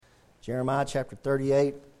Jeremiah chapter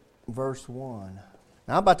 38, verse 1.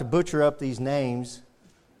 Now, I'm about to butcher up these names.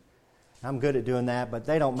 I'm good at doing that, but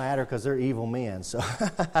they don't matter because they're evil men. So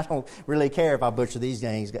I don't really care if I butcher these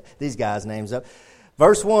guys' names up.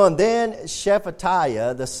 Verse 1, Then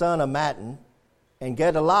Shephatiah, the son of Mattan, and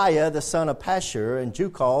Gedaliah, the son of Pashur, and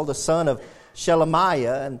Jukal, the son of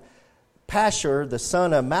Shelemiah, and Pashur, the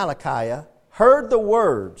son of Malachiah, heard the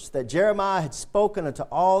words that Jeremiah had spoken unto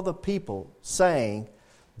all the people, saying,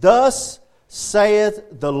 Thus saith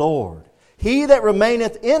the Lord, He that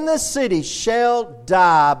remaineth in this city shall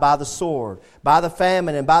die by the sword, by the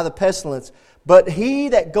famine, and by the pestilence. But he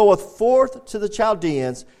that goeth forth to the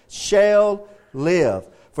Chaldeans shall live.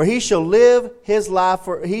 For he shall live his life,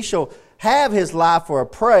 he shall have his life for a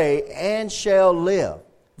prey, and shall live.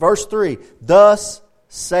 Verse 3, Thus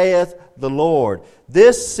saith the Lord,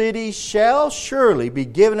 This city shall surely be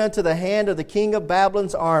given unto the hand of the king of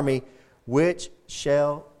Babylon's army, which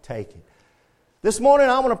shall take it. This morning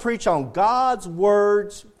I want to preach on God's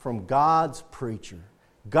words from God's preacher.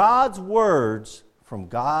 God's words from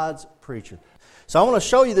God's preacher. So I want to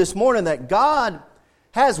show you this morning that God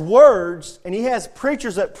has words and He has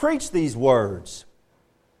preachers that preach these words.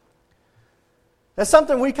 That's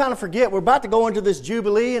something we kind of forget. We're about to go into this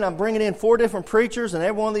Jubilee, and I'm bringing in 4 different preachers, and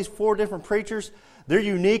every one of these 4 different preachers, they're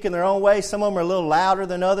unique in their own way. Some of them are a little louder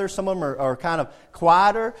than others. Some of them are kind of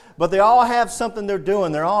quieter. But they all have something they're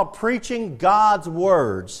doing. They're all preaching God's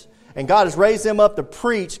words. And God has raised them up to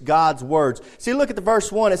preach God's words. See, look at the verse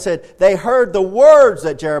 1. It said, they heard the words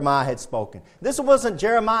that Jeremiah had spoken. This wasn't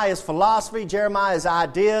Jeremiah's philosophy, Jeremiah's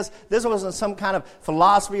ideas. This wasn't some kind of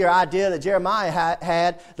philosophy or idea that Jeremiah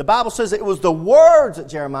had. The Bible says it was the words that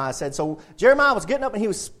Jeremiah said. So Jeremiah was getting up and he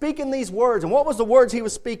was speaking these words. And what was the words he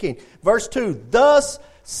was speaking? Verse 2, Thus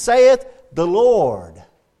saith the Lord.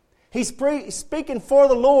 He's speaking for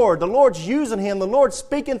the Lord. The Lord's using him. The Lord's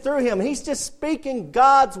speaking through him. He's just speaking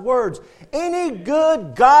God's words. Any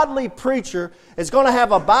good, godly preacher is going to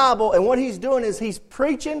have a Bible, and what he's doing is he's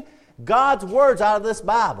preaching God's words out of this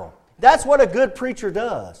Bible. That's what a good preacher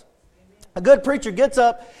does. A good preacher gets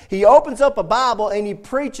up, he opens up a Bible, and he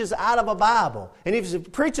preaches out of a Bible. And if he's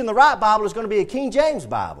preaching the right Bible, it's going to be a King James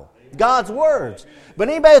Bible. God's words. But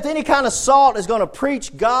anybody with any kind of salt is going to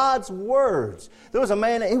preach God's words. There was a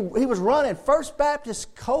man, he was running First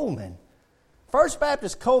Baptist Coleman. First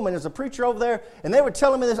Baptist Coleman is a preacher over there, and they were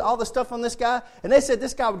telling me all this stuff on this guy, and they said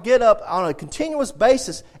this guy would get up on a continuous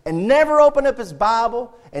basis and never open up his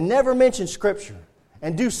Bible and never mention Scripture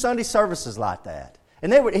and do Sunday services like that.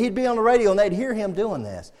 And he'd be on the radio and they'd hear him doing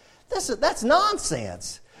this. That's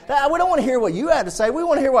nonsense. We don't want to hear what you have to say. We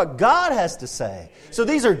want to hear what God has to say. So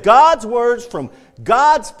these are God's words from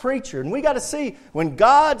God's preacher. And we got to see when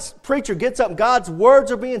God's preacher gets up and God's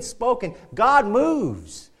words are being spoken, God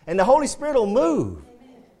moves. And the Holy Spirit will move.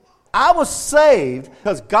 I was saved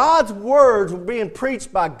because God's words were being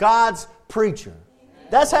preached by God's preacher.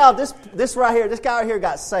 That's how this guy right here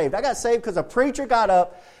got saved. I got saved because a preacher got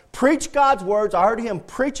up, preached God's words. I heard him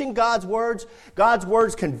preaching God's words. God's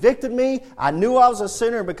words convicted me. I knew I was a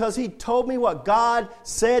sinner because he told me what God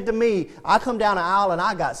said to me. I come down the aisle and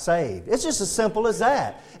I got saved. It's just as simple as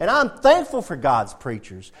that. And I'm thankful for God's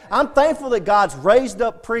preachers. I'm thankful that God's raised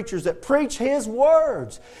up preachers that preach His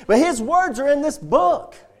words. But His words are in this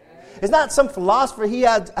book. It's not some philosopher he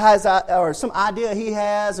has or some idea he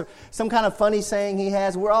has or some kind of funny saying he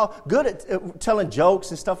has. We're all good at telling jokes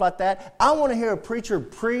and stuff like that. I want to hear a preacher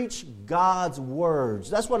preach God's words.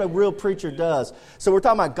 That's what a real preacher does. So we're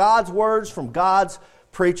talking about God's words from God's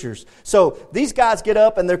preachers. So these guys get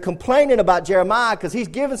up and they're complaining about Jeremiah because he's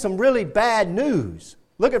giving some really bad news.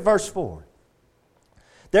 Look at verse 4.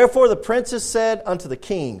 Therefore the princes said unto the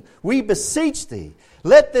king, We beseech thee,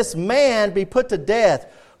 let this man be put to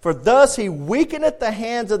death, for thus he weakeneth the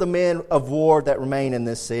hands of the men of war that remain in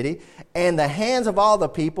this city, and the hands of all the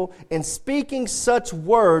people, in speaking such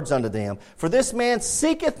words unto them. For this man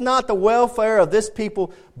seeketh not the welfare of this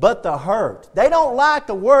people, but the hurt. They don't like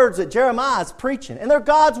the words that Jeremiah is preaching, and they're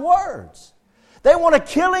God's words. They want to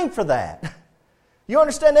kill him for that. You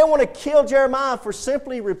understand? They want to kill Jeremiah for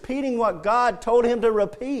simply repeating what God told him to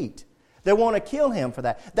repeat. They want to kill him for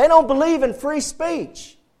that. They don't believe in free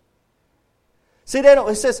speech. See,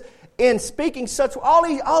 it says, in speaking such,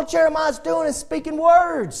 all Jeremiah's doing is speaking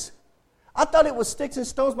words. I thought it was sticks and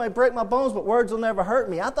stones may break my bones, but words will never hurt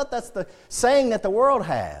me. I thought that's the saying that the world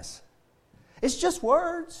has. It's just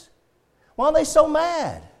words. Why are they so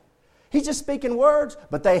mad? He's just speaking words,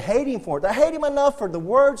 but they hate him for it. They hate him enough for the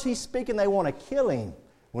words he's speaking, they want to kill him.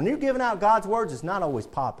 When you're giving out God's words, it's not always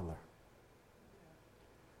popular.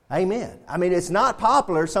 Amen. I mean, it's not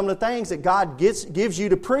popular. Some of the things that God gives you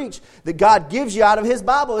to preach, that God gives you out of His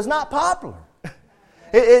Bible, is not popular.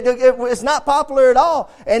 It's not popular at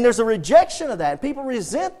all. And there's a rejection of that. People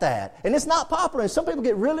resent that. And it's not popular. And some people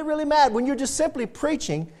get really, really mad when you're just simply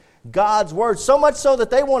preaching God's Word. So much so that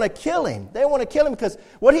they want to kill Him. They want to kill Him because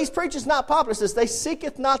what He's preaching is not popular. It says, they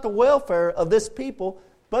seeketh not the welfare of this people,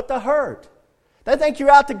 but the hurt. They think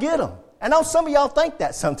you're out to get them. I know some of y'all think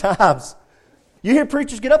that sometimes. You hear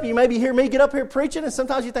preachers get up, you maybe hear me get up here preaching, and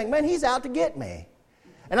sometimes you think, man, he's out to get me.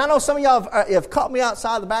 And I know some of y'all have caught me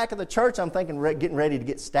outside the back of the church. I'm thinking getting ready to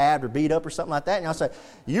get stabbed or beat up or something like that. And y'all say,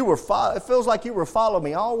 it feels like you were following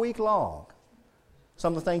me all week long.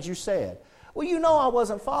 Some of the things you said. Well, you know I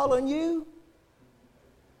wasn't following you.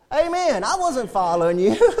 Amen. I wasn't following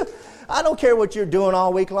you. I don't care what you're doing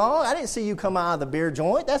all week long. I didn't see you come out of the beer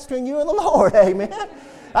joint. That's between you and the Lord. Amen.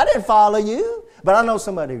 I didn't follow you. But I know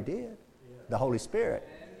somebody who did. The Holy Spirit.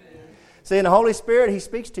 See, in the Holy Spirit, He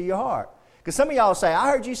speaks to your heart. Because some of y'all say, I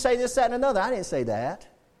heard you say this, that, and another. I didn't say that.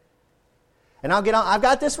 And I'll get on. I've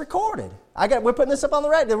got this recorded. We're putting this up on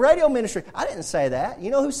the radio ministry. I didn't say that.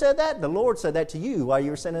 You know who said that? The Lord said that to you while you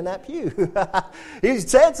were sitting in that pew. He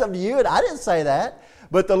said something to you, and I didn't say that.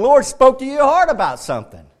 But the Lord spoke to your heart about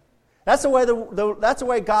something. That's the way that's the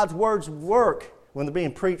way God's words work when they're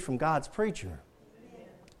being preached from God's preacher.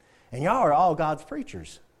 And y'all are all God's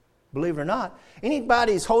preachers. Believe it or not.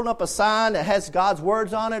 Anybody who's holding up a sign that has God's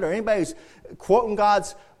words on it, or anybody who's quoting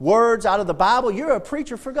God's words out of the Bible, you're a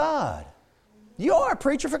preacher for God. You are a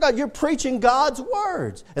preacher for God. You're preaching God's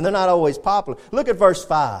words. And they're not always popular. Look at verse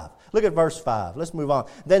 5. Look at verse 5. Let's move on.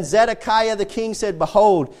 Then Zedekiah the king said,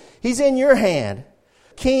 behold, he's in your hand.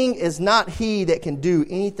 King is not he that can do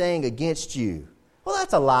anything against you. Well,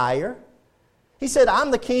 that's a liar. He said, I'm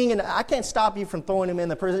the king and I can't stop you from throwing him in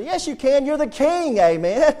the prison. Yes, you can. You're the king,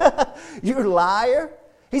 amen. You're a liar.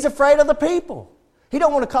 He's afraid of the people. He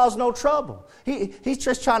don't want to cause no trouble. He's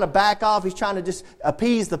just trying to back off. He's trying to just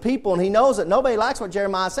appease the people, and he knows that nobody likes what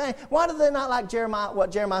Jeremiah's saying. Why do they not like what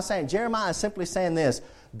Jeremiah's saying? Jeremiah is simply saying this.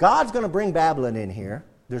 God's going to bring Babylon in here.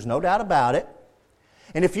 There's no doubt about it.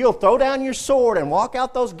 And if you'll throw down your sword and walk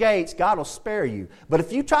out those gates, God will spare you. But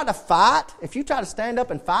if you try to fight, if you try to stand up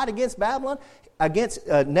and fight against Babylon, against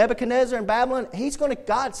Nebuchadnezzar and Babylon,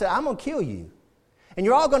 God said, I'm going to kill you. And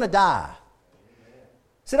you're all going to die.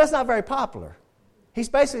 See, that's not very popular.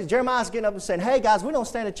 Jeremiah's getting up and saying, hey guys, we don't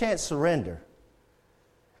stand a chance, surrender.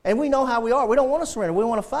 And we know how we are. We don't want to surrender. We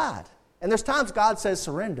want to fight. And there's times God says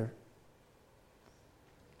surrender.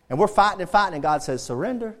 And we're fighting, and God says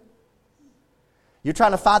surrender. You're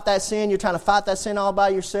trying to fight that sin. You're trying to fight that sin all by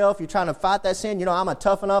yourself. You're trying to fight that sin. You know, I'm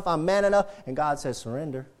tough enough. I'm man enough. And God says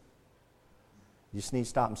surrender. You just need to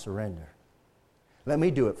stop and surrender. Let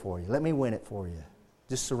me do it for you. Let me win it for you.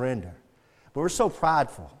 Just surrender. But we're so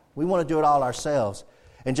prideful. We want to do it all ourselves.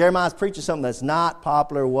 And Jeremiah's preaching something that's not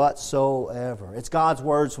popular whatsoever. It's God's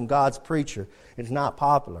words from God's preacher. It's not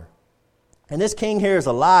popular. And this king here is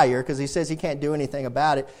a liar because he says he can't do anything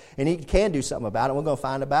about it. And he can do something about it. We're going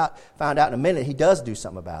to find out in a minute he does do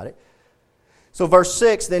something about it. So verse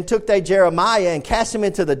 6, then took they Jeremiah and cast him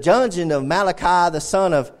into the dungeon of Malachi the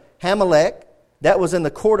son of Hamelech, that was in the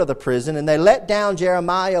court of the prison, and they let down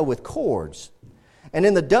Jeremiah with cords. And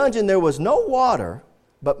in the dungeon there was no water,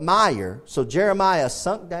 but mire. So Jeremiah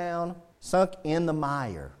sunk in the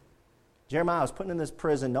mire. Jeremiah was put in this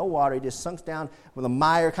prison, no water. He just sinks down with a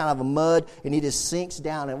mire, kind of a mud, and he just sinks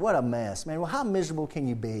down. And what a mess, man. Well, how miserable can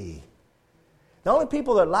you be? The only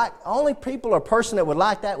people or person that would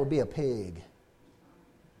like that would be a pig.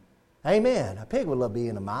 Amen. A pig would love being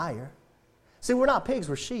in a mire. See, we're not pigs,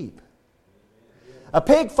 we're sheep. A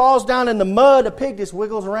pig falls down in the mud, a pig just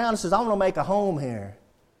wiggles around and says, I'm going to make a home here.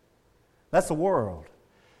 That's the world.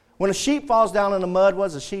 When a sheep falls down in the mud, what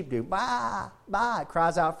does a sheep do? Bye, bye. It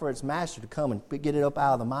cries out for its master to come and get it up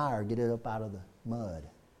out of the mire, get it up out of the mud.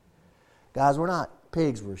 Guys, we're not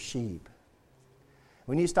pigs, we're sheep.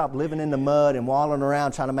 We need to stop living in the mud and wallowing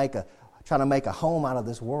around trying to make a home out of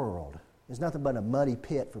this world. There's nothing but a muddy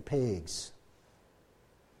pit for pigs.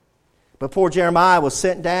 But poor Jeremiah was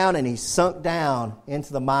sent down and he sunk down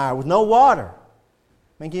into the mire with no water.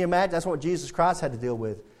 I mean, can you imagine? That's what Jesus Christ had to deal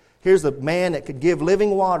with. Here's the man that could give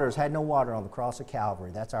living waters, had no water on the cross of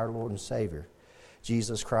Calvary. That's our Lord and Savior,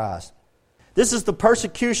 Jesus Christ. This is the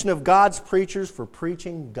persecution of God's preachers for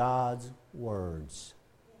preaching God's words.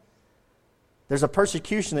 There's a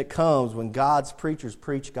persecution that comes when God's preachers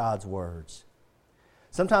preach God's words.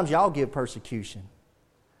 Sometimes y'all give persecution.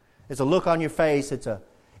 It's a look on your face. It's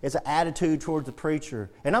It's an attitude towards the preacher.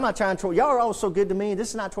 And I'm not trying to, y'all are all so good to me. This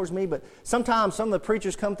is not towards me, but sometimes some of the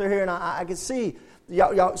preachers come through here and I can see,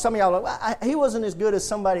 some of y'all are like, he wasn't as good as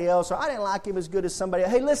somebody else, or I didn't like him as good as somebody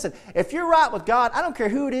else. Hey, listen, if you're right with God, I don't care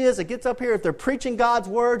who it is that gets up here, if they're preaching God's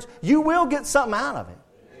words, you will get something out of it.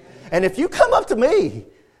 And if you come up to me,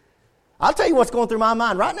 I'll tell you what's going through my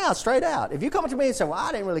mind right now, straight out. If you come up to me and say, well,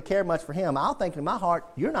 I didn't really care much for him, I'll think in my heart,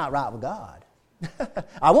 you're not right with God.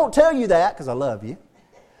 I won't tell you that because I love you.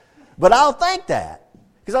 But I'll think that.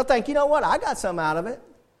 Because I'll think, you know what, I got something out of it.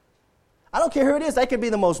 I don't care who it is. They could be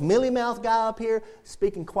the most mealy-mouthed guy up here,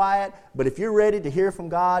 speaking quiet. But if you're ready to hear from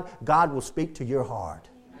God, God will speak to your heart.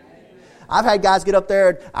 I've had guys get up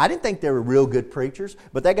there, I didn't think they were real good preachers,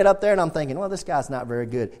 but they get up there and I'm thinking, well, this guy's not very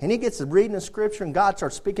good. And he gets to reading the Scripture and God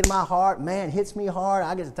starts speaking to my heart. Man, it hits me hard.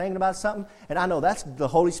 I get to thinking about something, and I know that's the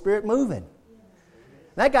Holy Spirit moving.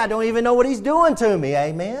 That guy don't even know what he's doing to me,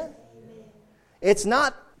 amen? It's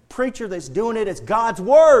not preacher that's doing it, it's God's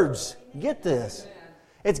words. Get this.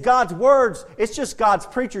 It's God's words. It's just God's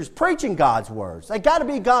preachers preaching God's words. They got to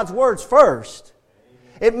be God's words first.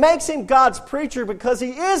 It makes him God's preacher because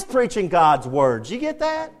he is preaching God's words. You get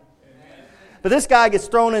that? But this guy gets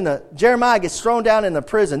Jeremiah gets thrown down in the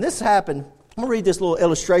prison. This happened. I'm going to read this little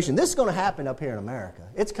illustration. This is going to happen up here in America.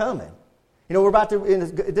 It's coming. You know,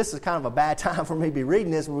 this is kind of a bad time for me to be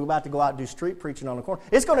reading this. We're about to go out and do street preaching on the corner.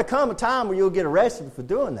 It's going to come a time where you'll get arrested for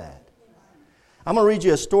doing that. I'm going to read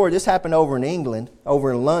you a story. This happened over in England,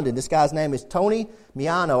 over in London. This guy's name is Tony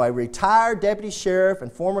Miano, a retired deputy sheriff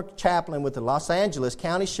and former chaplain with the Los Angeles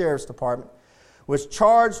County Sheriff's Department, was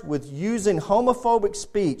charged with using homophobic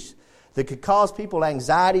speech that could cause people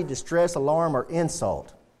anxiety, distress, alarm, or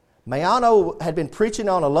insult. Miano had been preaching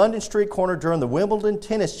on a London street corner during the Wimbledon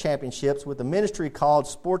Tennis Championships with a ministry called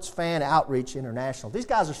Sports Fan Outreach International. These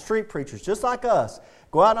guys are street preachers, just like us.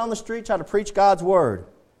 Go out on the street, try to preach God's Word.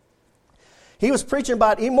 He was preaching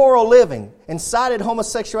about immoral living and cited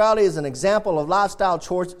homosexuality as an example of lifestyle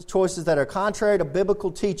choices that are contrary to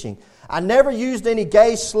biblical teaching. I never used any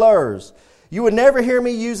gay slurs. You would never hear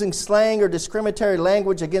me using slang or discriminatory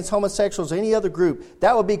language against homosexuals or any other group.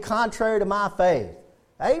 That would be contrary to my faith.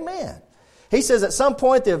 Amen. He says at some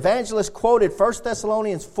point the evangelist quoted 1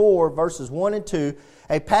 Thessalonians 4 verses 1 and 2,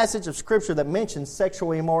 a passage of Scripture that mentions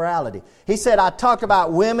sexual immorality. He said, I talked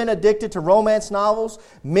about women addicted to romance novels,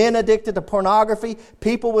 men addicted to pornography,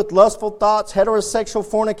 people with lustful thoughts, heterosexual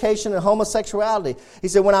fornication, and homosexuality. He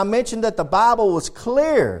said, when I mentioned that the Bible was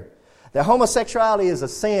clear that homosexuality is a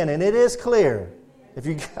sin, and it is clear.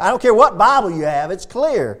 I don't care what Bible you have, it's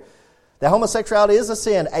clear that homosexuality is a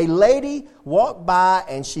sin. A lady walked by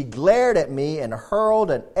and she glared at me and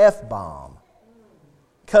hurled an F-bomb.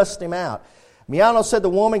 Cussed him out. Miano said the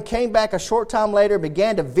woman came back a short time later and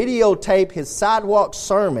began to videotape his sidewalk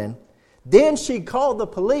sermon. Then she called the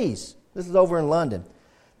police. This is over in London.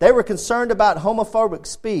 They were concerned about homophobic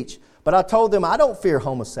speech, but I told them I don't fear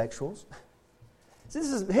homosexuals.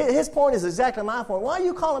 His point is exactly my point. Why are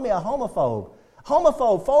you calling me a homophobe?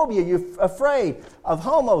 Homophobia, you're afraid of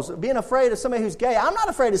homos, being afraid of somebody who's gay. I'm not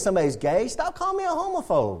afraid of somebody who's gay. Stop calling me a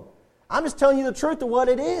homophobe. I'm just telling you the truth of what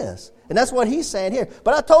it is. And that's what he's saying here.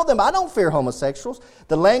 But I told them I don't fear homosexuals.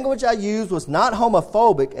 The language I used was not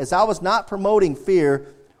homophobic, as I was not promoting fear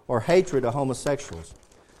or hatred of homosexuals.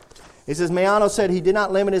 He says, Miano said he did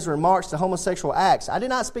not limit his remarks to homosexual acts. I did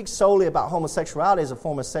not speak solely about homosexuality as a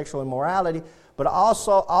form of sexual immorality, but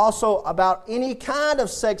also about any kind of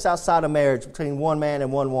sex outside of marriage between one man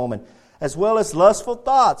and one woman, as well as lustful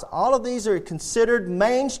thoughts. All of these are considered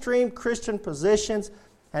mainstream Christian positions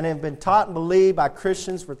and have been taught and believed by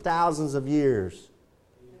Christians for thousands of years.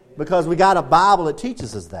 Because we got a Bible that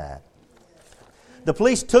teaches us that. The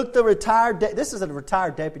police took the this is a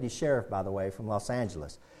retired deputy sheriff, by the way, from Los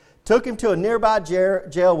Angeles. Took him to a nearby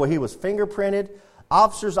jail where he was fingerprinted.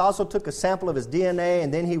 Officers also took a sample of his DNA,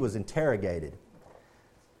 and then he was interrogated.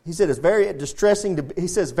 He said it's very distressing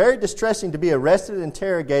to be arrested and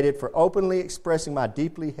interrogated for openly expressing my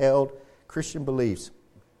deeply held Christian beliefs.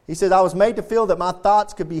 He said, I was made to feel that my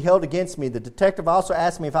thoughts could be held against me. The detective also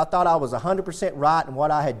asked me if I thought I was 100% right in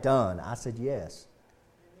what I had done. I said, yes.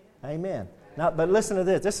 Amen. Now, but listen to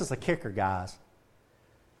this. This is the kicker, guys.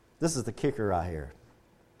 This is the kicker right here.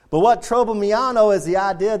 But what troubled Miano is the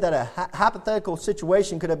idea that a hypothetical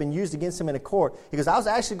situation could have been used against him in a court. Because I was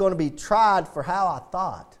actually going to be tried for how I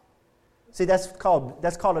thought. See, that's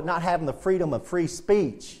called not having the freedom of free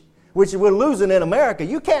speech, which we're losing in America.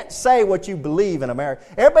 You can't say what you believe in America.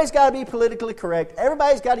 Everybody's got to be politically correct.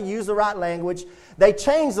 Everybody's got to use the right language. They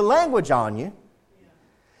change the language on you.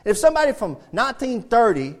 If somebody from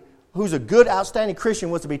 1930 who's a good, outstanding Christian,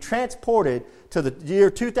 was to be transported to the year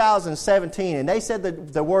 2017, and they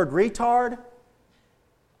said the word retard.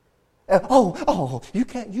 You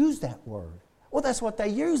can't use that word. Well, that's what they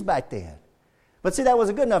used back then. But see, that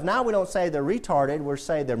wasn't good enough. Now we don't say they're retarded. We're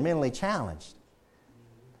saying they're mentally challenged.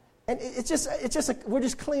 And we're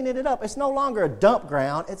just cleaning it up. It's no longer a dump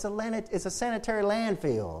ground. It's a sanitary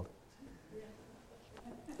landfill.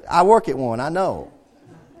 I work at one. I know.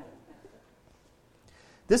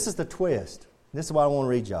 This is the twist. This is what I want to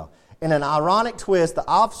read y'all. In an ironic twist, the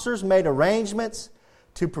officers made arrangements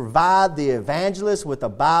to provide the evangelist with a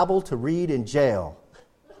Bible to read in jail.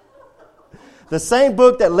 The same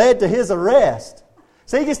book that led to his arrest.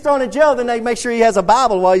 So he gets thrown in jail, then they make sure he has a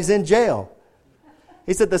Bible while he's in jail.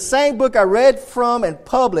 He said, the same book I read from in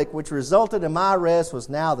public, which resulted in my arrest, was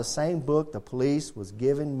now the same book the police were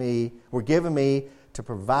giving me to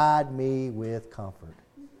provide me with comfort.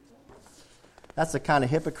 That's the kind of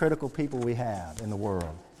hypocritical people we have in the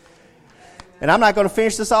world. And I'm not going to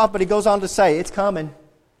finish this off, but he goes on to say, it's coming.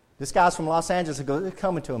 This guy's from Los Angeles. He goes, it's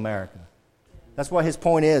coming to America. That's what his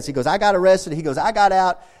point is. He goes, I got arrested. He goes, I got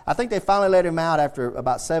out. I think they finally let him out after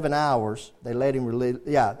about 7 hours. They let him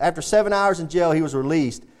after 7 hours in jail, he was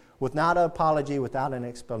released without an apology, without an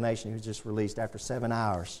explanation. He was just released after 7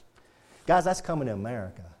 hours. Guys, that's coming to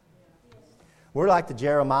America. We're like the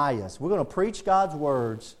Jeremiahs. We're going to preach God's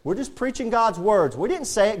words. We're just preaching God's words. We didn't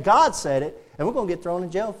say it. God said it. And we're going to get thrown in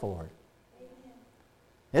jail for it.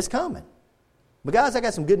 It's coming. But guys, I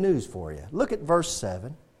got some good news for you. Look at verse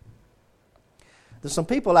 7. There's some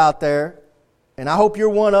people out there, and I hope you're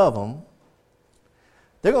one of them.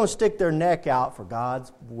 They're going to stick their neck out for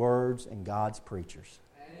God's words and God's preachers.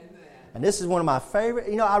 Amen. And this is one of my favorite.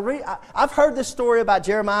 You know, I've heard this story about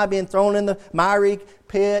Jeremiah being thrown in the miry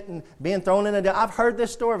pit and being thrown in the... I've heard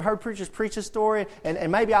this story. I've heard preachers preach this story,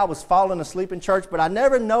 and maybe I was falling asleep in church, but I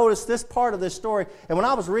never noticed this part of this story. And when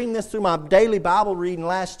I was reading this through my daily Bible reading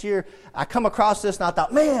last year, I come across this and I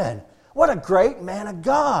thought, man, what a great man of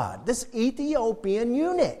God. This Ethiopian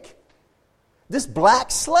eunuch. This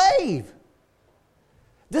black slave.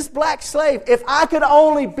 This black slave. If I could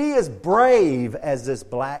only be as brave as this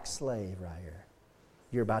black slave right here.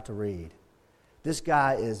 You're about to read. This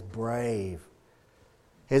guy is brave.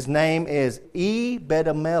 His name is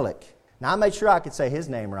Ebed-Melech. Now I made sure I could say his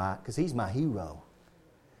name right because he's my hero.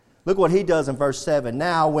 Look what he does in verse 7.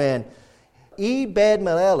 Now when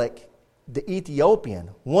Ebed-Melech, the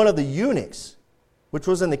Ethiopian, one of the eunuchs, which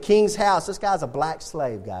was in the king's house. This guy's a black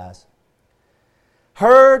slave, guys.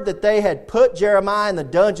 Heard that they had put Jeremiah in the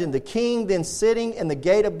dungeon. The king then sitting in the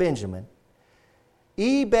gate of Benjamin.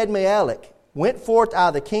 Ebed-Melech went forth out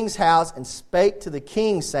of the king's house and spake to the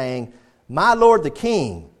king, saying, My lord the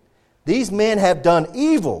king, these men have done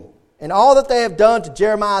evil, and all that they have done to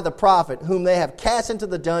Jeremiah the prophet, whom they have cast into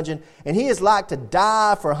the dungeon, and he is like to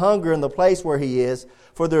die for hunger in the place where he is,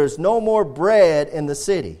 for there is no more bread in the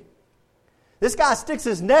city. This guy sticks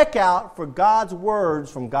his neck out for God's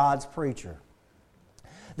words from God's preacher.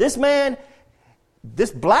 This man,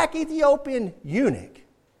 this black Ethiopian eunuch,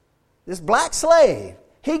 this black slave,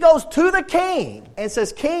 he goes to the king and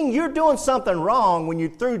says, King, you're doing something wrong when you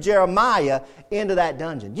threw Jeremiah into that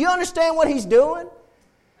dungeon. Do you understand what he's doing?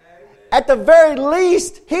 At the very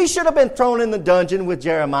least, he should have been thrown in the dungeon with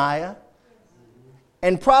Jeremiah.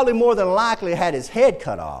 And probably more than likely had his head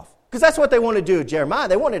cut off. Because that's what they wanted to do with Jeremiah.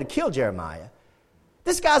 They wanted to kill Jeremiah.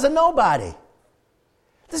 This guy's a nobody.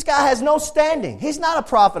 This guy has no standing. He's not a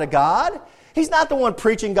prophet of God. He's not the one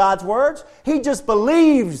preaching God's words. He just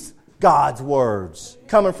believes God's words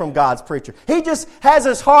coming from God's preacher. He just has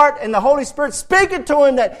his heart and the Holy Spirit speaking to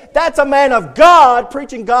him that that's a man of God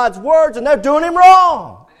preaching God's words and they're doing him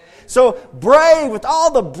wrong. So brave, with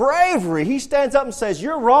all the bravery, he stands up and says,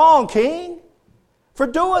 You're wrong, king, for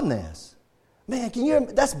doing this. Man,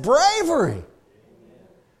 that's bravery.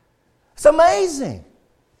 It's amazing.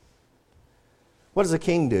 What does the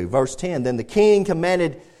king do? Verse 10, Then the king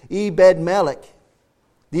commanded Ebed-Melech,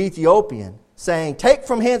 the Ethiopian, saying, Take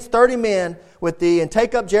from hence 30 men with thee, and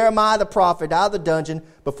take up Jeremiah the prophet out of the dungeon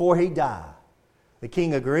before he die. The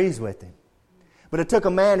king agrees with him. But it took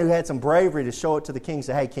a man who had some bravery to show it to the king and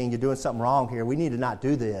say, Hey, king, you're doing something wrong here. We need to not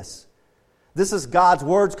do this. This is God's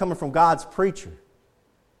words coming from God's preacher.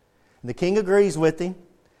 And the king agrees with him.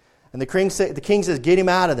 And the king says, Get him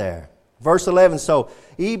out of there. Verse 11, So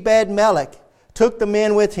Ebed-Melech took the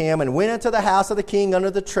men with him and went into the house of the king under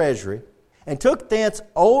the treasury, and took thence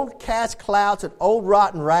old cast clouts and old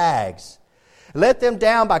rotten rags, let them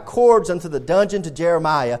down by cords unto the dungeon to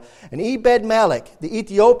Jeremiah. And Ebed-Melech, the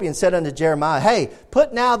Ethiopian, said unto Jeremiah, Hey,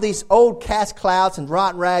 put now these old cast clouts and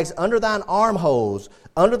rotten rags under thine armholes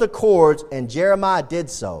under the cords, and Jeremiah did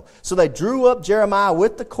so. So they drew up Jeremiah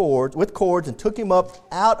with cords, and took him up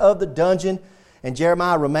out of the dungeon, and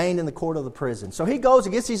Jeremiah remained in the court of the prison. So he goes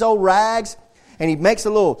and gets these old rags, and he makes a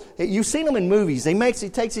little, you've seen them in movies. He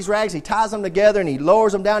takes these rags, he ties them together, and he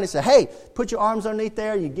lowers them down. And he says, hey, put your arms underneath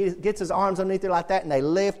there. He gets his arms underneath there like that, and they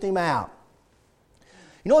lift him out.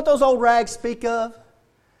 You know what those old rags speak of?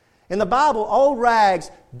 In the Bible, old rags,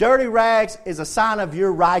 dirty rags, is a sign of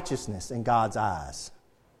your righteousness in God's eyes.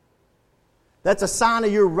 That's a sign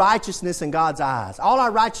of your righteousness in God's eyes. All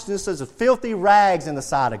our righteousness is filthy rags in the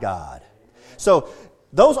sight of God. So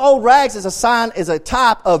those old rags is a sign, is a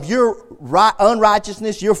type of your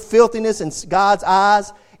unrighteousness, your filthiness in God's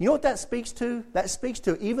eyes. You know what that speaks to? That speaks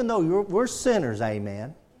to, even though we're sinners,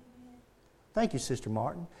 amen. Thank you, Sister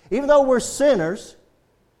Martin. Even though we're sinners,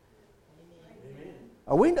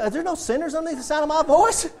 are there no sinners underneath the sound of my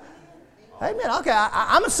voice? Amen. Okay,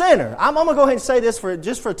 I'm a sinner. I'm going to go ahead and say this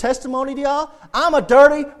just for testimony to y'all. I'm a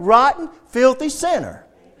dirty, rotten, filthy sinner.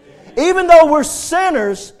 Even though we're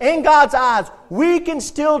sinners in God's eyes, we can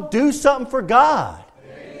still do something for God.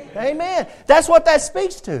 Amen. That's what that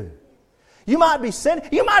speaks to. You might be sinning.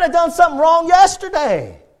 You might have done something wrong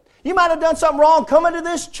yesterday. You might have done something wrong coming to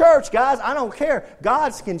this church, guys. I don't care.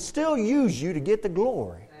 God can still use you to get the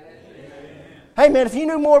glory. Hey, man, if you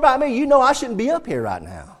knew more about me, you know I shouldn't be up here right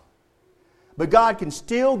now. But God can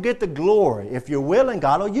still get the glory. If you're willing,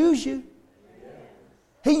 God will use you.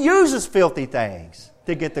 He uses filthy things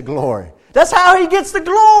to get the glory. That's how He gets the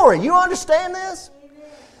glory. You understand this?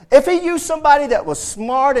 If He used somebody that was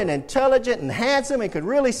smart and intelligent and handsome and could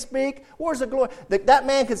really speak, where's the glory? That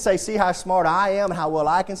man could say, see how smart I am and how well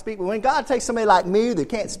I can speak. But when God takes somebody like me that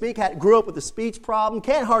can't speak, grew up with a speech problem,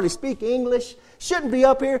 can't hardly speak English, shouldn't be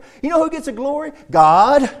up here, you know who gets the glory?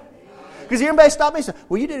 God. Because everybody stopped me and said,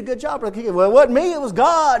 well, you did a good job, Brother Keegan. Well, it wasn't me, it was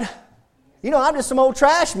God. You know, I'm just some old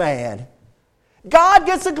trash man. God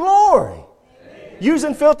gets the glory.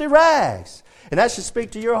 Using filthy rags. And that should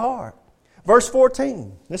speak to your heart. Verse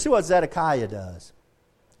 14. Let's see what Zedekiah does.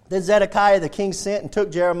 Then Zedekiah the king sent and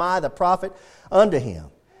took Jeremiah the prophet unto him,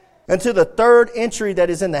 unto the third entry that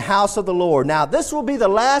is in the house of the Lord. Now this will be the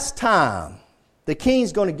last time the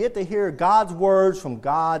king's going to get to hear God's words from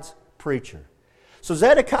God's preacher. So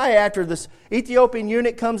Zedekiah, after this Ethiopian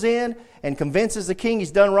eunuch comes in and convinces the king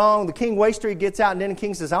he's done wrong, the king waits till he gets out, and then the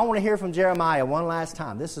king says, I want to hear from Jeremiah one last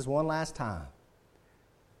time. This is one last time.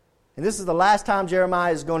 And this is the last time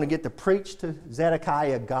Jeremiah is going to get to preach to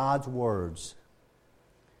Zedekiah God's words.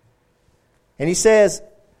 And he says,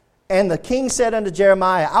 and the king said unto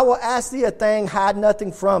Jeremiah, I will ask thee a thing, hide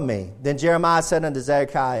nothing from me. Then Jeremiah said unto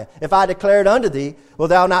Zedekiah, if I declare it unto thee, wilt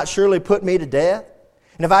thou not surely put me to death?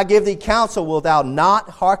 And if I give thee counsel, wilt thou not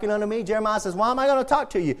hearken unto me? Jeremiah says, why am I going to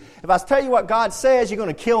talk to you? If I tell you what God says, you're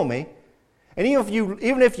going to kill me. And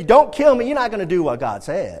even if you don't kill me, you're not going to do what God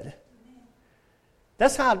said.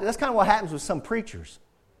 That's kind of what happens with some preachers.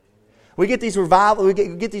 We get these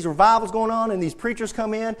revivals going on, and these preachers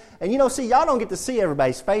come in, and y'all don't get to see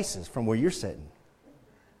everybody's faces from where you're sitting.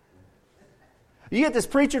 You get this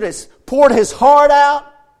preacher that's poured his heart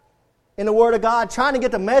out in the Word of God, trying to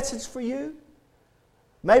get the message for you.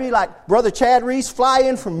 Maybe like Brother Chad Reese fly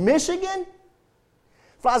in from Michigan,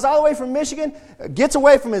 flies all the way from Michigan, gets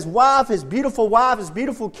away from his wife, his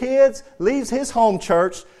beautiful kids, leaves his home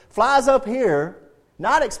church, flies up here,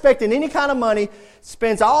 not expecting any kind of money,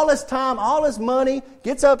 spends all his time, all his money,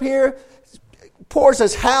 gets up here, pours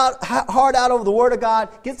his heart out over the Word of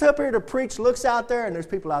God, gets up here to preach, looks out there, and there's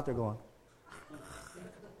people out there going,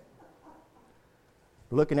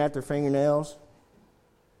 looking at their fingernails,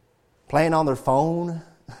 playing on their phone,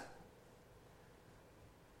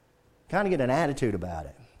 kind of get an attitude about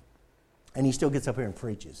it. And he still gets up here and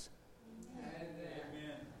preaches.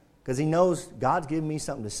 Because he knows God's giving me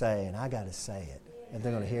something to say, and I got to say it. If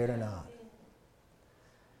they're going to hear it or not.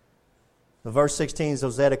 The verse 16, so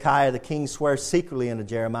Zedekiah the king swears secretly unto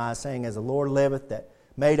Jeremiah, saying, as the Lord liveth that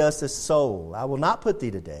made us his soul, I will not put thee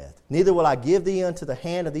to death, neither will I give thee unto the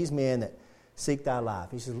hand of these men that seek thy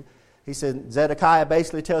life. He said, Zedekiah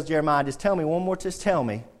basically tells Jeremiah, just tell me one more, just tell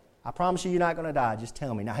me. I promise you you're not going to die, just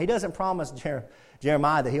tell me. Now he doesn't promise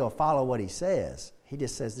Jeremiah that he'll follow what he says. He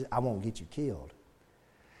just says, I won't get you killed.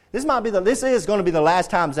 This is going to be the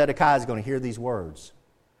last time Zedekiah is going to hear these words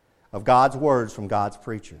of God's words from God's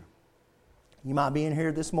preacher. You might be in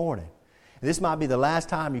here this morning. This might be the last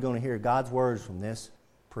time you're going to hear God's words from this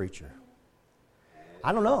preacher.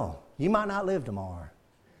 I don't know. You might not live tomorrow.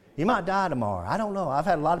 You might die tomorrow. I don't know. I've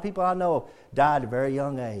had a lot of people I know die at a very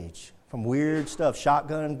young age from weird stuff,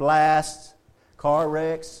 shotgun blasts, car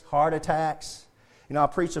wrecks, heart attacks. I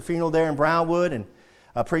preached a funeral there in Brownwood, and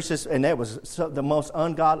I preached this, and it was the most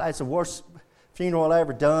ungodly. It's the worst funeral I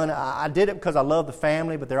ever done. I did it because I love the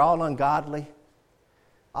family, but they're all ungodly.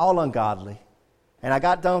 All ungodly. And I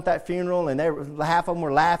got done with that funeral, and half of them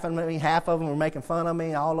were laughing at me, half of them were making fun of me,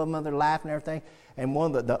 and all of them, they're laughing and everything. And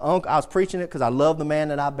one of the uncle, I was preaching it because I love the man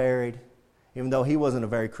that I buried, even though he wasn't a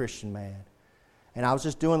very Christian man. And I was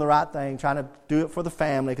just doing the right thing, trying to do it for the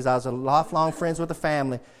family, because I was a lifelong friends with the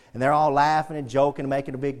family, and they're all laughing and joking and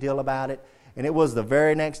making a big deal about it. And it was the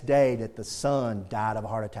very next day that the son died of a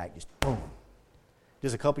heart attack. Just boom.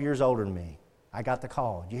 Just a couple years older than me. I got the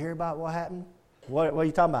call. Did you hear about what happened? What are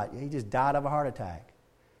you talking about? He just died of a heart attack.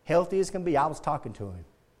 Healthy as can be. I was talking to him.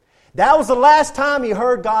 That was the last time he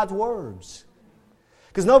heard God's words.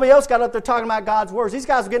 Because nobody else got up there talking about God's words. These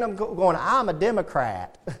guys were getting up going, I'm a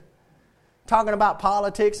Democrat. Talking about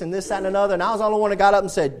politics and this, that, and another. And I was the only one that got up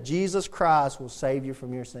and said, Jesus Christ will save you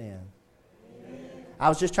from your sin. Amen. I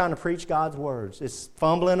was just trying to preach God's words. It's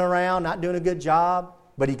fumbling around, not doing a good job,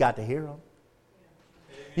 but he got to hear them.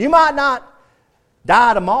 You might not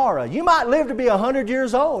die tomorrow. You might live to be 100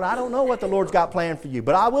 years old. I don't know what the Lord's got planned for you.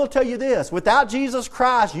 But I will tell you this. Without Jesus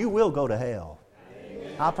Christ, you will go to hell.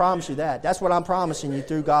 Amen. I promise you that. That's what I'm promising you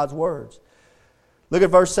through God's words. Look at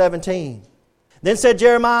verse 17. Then said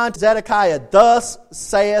Jeremiah to Zedekiah, thus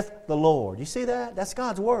saith the Lord. You see that? That's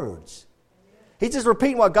God's words. He's just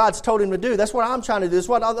repeating what God's told him to do. That's what I'm trying to do. That's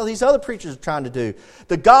what all these other preachers are trying to do.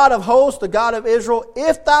 The God of hosts, the God of Israel,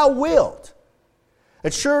 if thou wilt,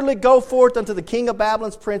 assuredly go forth unto the king of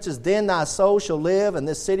Babylon's princes, then thy soul shall live, and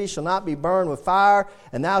this city shall not be burned with fire,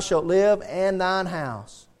 and thou shalt live, and thine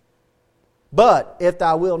house. But if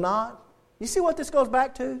thou wilt not, you see what this goes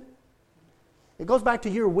back to? It goes back to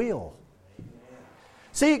your will.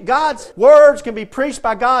 See, God's words can be preached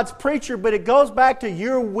by God's preacher, but it goes back to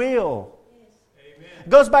your will. Amen. It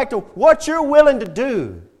goes back to what you're willing to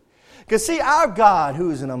do. Because see, our God,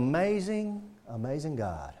 who is an amazing, amazing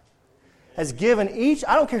God, has given each,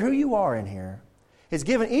 I don't care who you are in here, has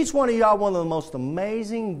given each one of y'all one of the most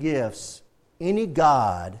amazing gifts any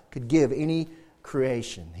God could give any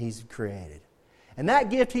creation He's created. And that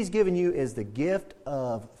gift He's given you is the gift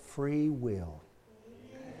of free will.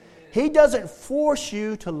 He doesn't force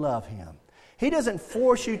you to love Him. He doesn't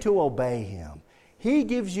force you to obey Him. He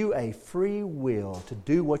gives you a free will to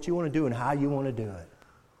do what you want to do and how you want to do it.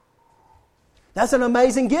 That's an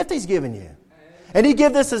amazing gift He's given you. And He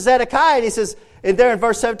gave this to Zedekiah, and He says, and there in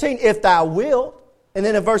verse 17, if thou wilt, and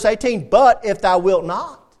then in verse 18, but if thou wilt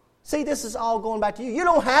not. See, this is all going back to you. You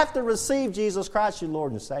don't have to receive Jesus Christ, your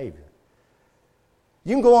Lord and Savior.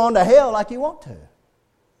 You can go on to hell like you want to.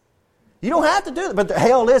 You don't have to do it, but the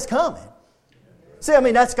hell is coming. See, I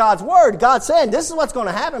mean, that's God's word. God's saying, this is what's going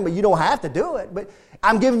to happen, but you don't have to do it. But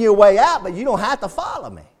I'm giving you a way out, but you don't have to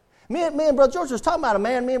follow me. Me and Brother George was talking about a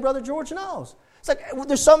man me and Brother George knows. It's like,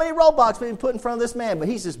 there's so many roadblocks being put in front of this man, but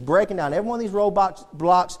he's just breaking down every one of these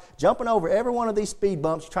roadblocks, jumping over every one of these speed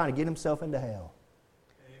bumps, trying to get himself into hell.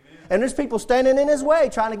 Amen. And there's people standing in his way,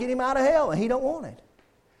 trying to get him out of hell, and he don't want it.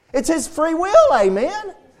 It's his free will,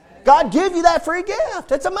 amen. God give you that free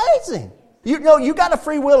gift. It's amazing. You know, you got a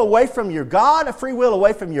free will away from your God, a free will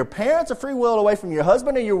away from your parents, a free will away from your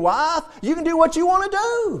husband or your wife. You can do what you want to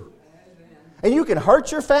do. And you can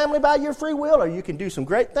hurt your family by your free will, or you can do some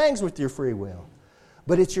great things with your free will.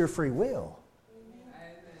 But it's your free will.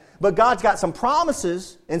 But God's got some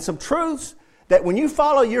promises and some truths that when you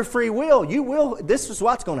follow your free will, this is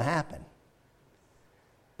what's going to happen.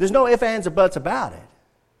 There's no ifs, ands, or buts about it.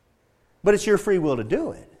 But it's your free will to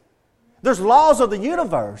do it. There's laws of the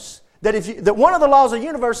universe that one of the laws of the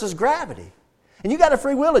universe is gravity. And you got a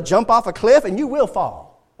free will to jump off a cliff and you will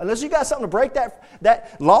fall. Unless you got something to break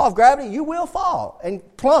that law of gravity, you will fall and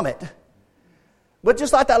plummet. But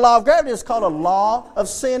just like that law of gravity, it's called a law of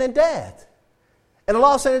sin and death. And the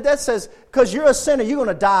law of sin and death says, because you're a sinner, you're going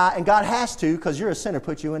to die, and God has to, because you're a sinner,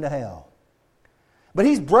 put you into hell. But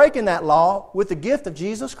He's breaking that law with the gift of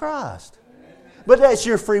Jesus Christ. But that's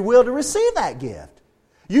your free will to receive that gift.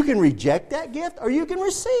 You can reject that gift or you can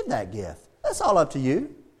receive that gift. That's all up to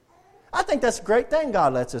you. I think that's a great thing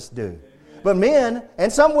God lets us do. But men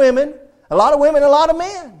and some women, a lot of women, a lot of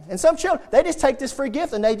men, and some children, they just take this free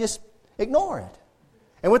gift and they just ignore it.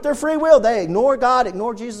 And with their free will, they ignore God,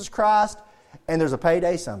 ignore Jesus Christ, and there's a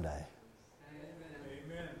payday someday.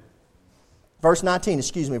 Amen. Verse 19.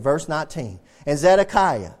 And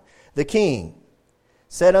Zedekiah, the king,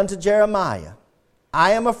 said unto Jeremiah,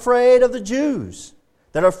 I am afraid of the Jews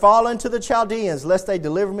that are fallen to the Chaldeans, lest they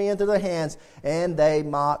deliver me into their hands, and they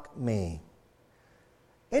mock me.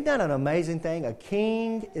 Isn't that an amazing thing? A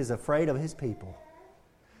king is afraid of his people.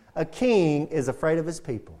 A king is afraid of his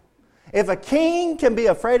people. If a king can be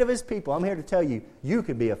afraid of his people, I'm here to tell you, you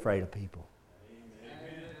can be afraid of people.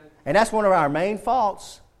 Amen. And that's one of our main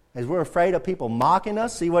faults, is we're afraid of people mocking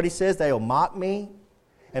us. See what he says? They'll mock me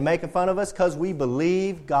and making fun of us because we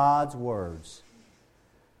believe God's words.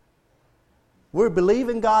 We're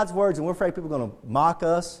believing God's words, and we're afraid people are going to mock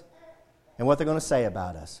us and what they're going to say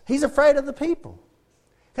about us. He's afraid of the people.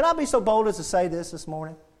 Can I be so bold as to say this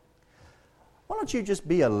morning? Why don't you just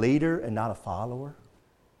be a leader and not a follower?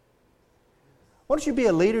 Why don't you be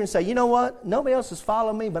a leader and say, you know what? Nobody else is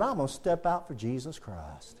following me, but I'm going to step out for Jesus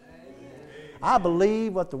Christ. Amen. I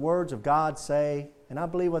believe what the words of God say, and I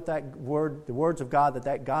believe what the words of God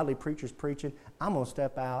that godly preacher's preaching. I'm going to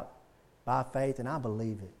step out by faith, and I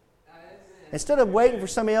believe it. Amen. Instead of waiting for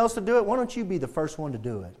somebody else to do it, why don't you be the first one to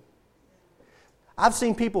do it? I've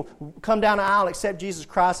seen people come down the aisle, accept Jesus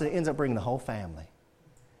Christ, and it ends up bringing the whole family.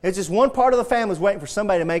 It's just one part of the family is waiting for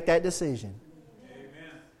somebody to make that decision.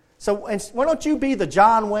 Amen. So why don't you be the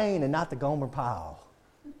John Wayne and not the Gomer Pyle?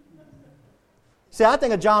 See, I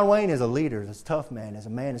think of John Wayne as a leader, as a tough man, as a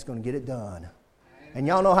man that's going to get it done. And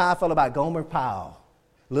y'all know how I feel about Gomer Pyle.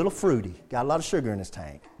 A little fruity, got a lot of sugar in his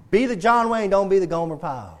tank. Be the John Wayne, don't be the Gomer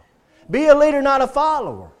Pyle. Be a leader, not a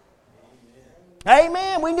follower. Amen.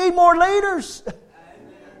 Amen. We need more leaders.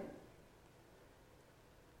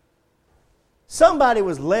 Somebody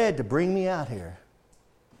was led to bring me out here.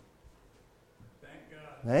 Thank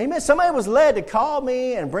God. Amen. Somebody was led to call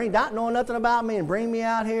me and not knowing nothing about me and bring me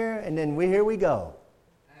out here, and then here we go.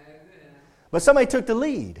 Amen. But somebody took the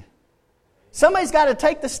lead. Somebody's got to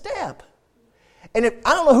take the step. And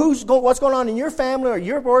I don't know what's going on in your family or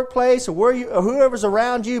your workplace or whoever's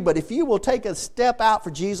around you, but if you will take a step out for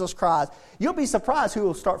Jesus Christ, you'll be surprised who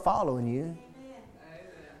will start following you.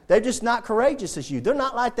 They're just not courageous as you. They're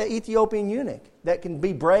not like the Ethiopian eunuch that can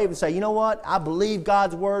be brave and say, you know what? I believe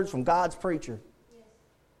God's words from God's preacher. Yes.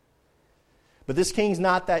 But this king's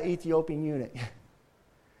not that Ethiopian eunuch.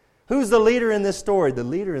 Who's the leader in this story? The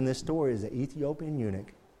leader in this story is the Ethiopian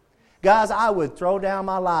eunuch. Guys, I would throw down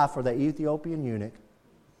my life for the Ethiopian eunuch.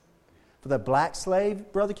 For the black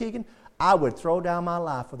slave, Brother Keegan, I would throw down my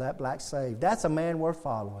life for that black slave. That's a man worth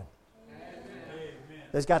following.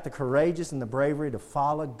 That's got the courageous and the bravery to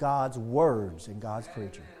follow God's words and God's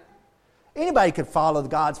preacher. Anybody could follow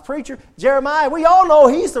God's preacher. Jeremiah, we all know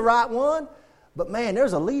he's the right one. But man,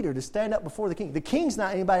 there's a leader to stand up before the king. The king's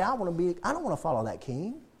not anybody I don't want to follow that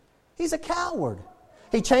king. He's a coward.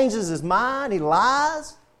 He changes his mind. He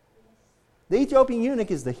lies. The Ethiopian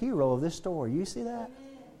eunuch is the hero of this story. You see that?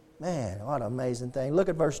 Man, what an amazing thing. Look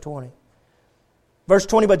at verse 20. Verse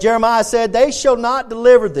 20, but Jeremiah said, they shall not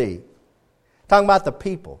deliver thee. Talking about the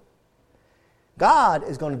people. God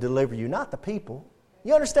is going to deliver you, not the people.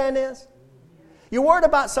 You understand this? You're worried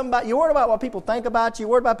about somebody. You're worried about what people think about you.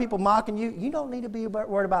 You're worried about people mocking you. You don't need to be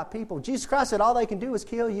worried about people. Jesus Christ said all they can do is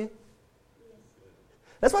kill you.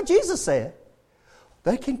 That's what Jesus said.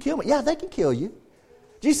 They can kill me. Yeah, they can kill you.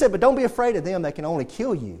 Jesus said, but don't be afraid of them that can only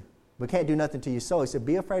kill you, but can't do nothing to your soul. He said,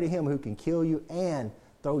 be afraid of him who can kill you and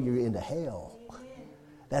throw you into hell.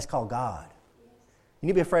 That's called God. You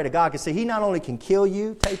need to be afraid of God because, see, he not only can kill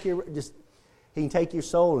you, he can take your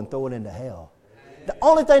soul and throw it into hell. The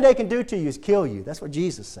only thing they can do to you is kill you. That's what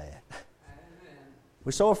Jesus said.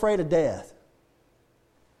 We're so afraid of death.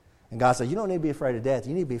 And God said, you don't need to be afraid of death.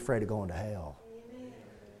 You need to be afraid of going to hell.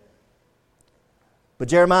 But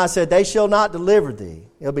Jeremiah said, they shall not deliver thee.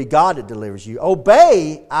 It'll be God that delivers you.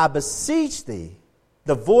 Obey, I beseech thee,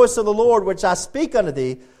 the voice of the Lord which I speak unto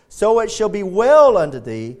thee, so it shall be well unto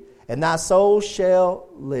thee, and thy soul shall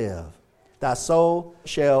live. Thy soul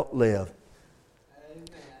shall live. Amen.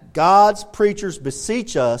 God's preachers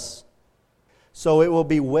beseech us so it will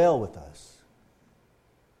be well with us.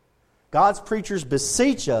 God's preachers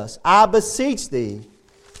beseech us. I beseech thee,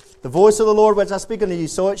 the voice of the Lord which I speak unto you,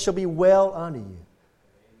 so it shall be well unto you.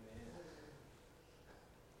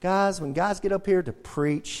 Guys, when guys get up here to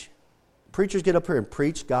preach, preachers get up here and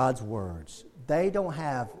preach God's words. They don't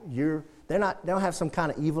have they don't have some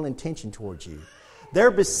kind of evil intention towards you. They're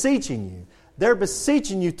beseeching you. They're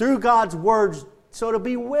beseeching you through God's words so it'll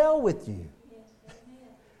be well with you. Yes.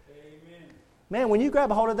 Amen. Man, when you grab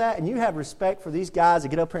a hold of that and you have respect for these guys that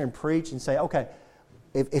get up here and preach and say, okay,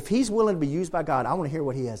 if he's willing to be used by God, I want to hear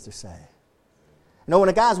what he has to say. You know, when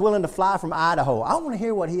a guy's willing to fly from Idaho, I want to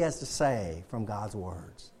hear what he has to say from God's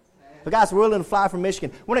words. If a guy's willing to fly from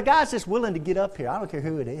Michigan, when a guy's just willing to get up here, I don't care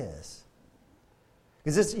who it is.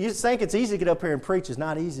 Because you think it's easy to get up here and preach. It's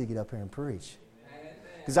not easy to get up here and preach.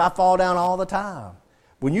 Because I fall down all the time.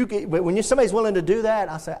 When somebody's willing to do that,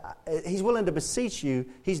 I say, he's willing to beseech you.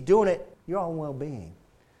 He's doing it your own well-being.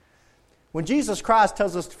 When Jesus Christ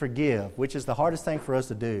tells us to forgive, which is the hardest thing for us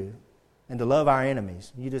to do, and to love our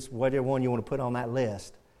enemies. You just, whatever one you want to put on that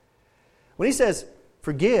list. When he says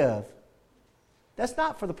forgive, that's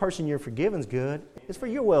not for the person you're forgiving's good. It's for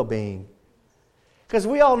your well-being. Because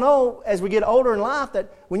we all know as we get older in life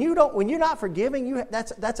that when you're not forgiving,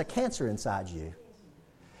 that's a cancer inside you.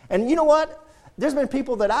 And you know what? There's been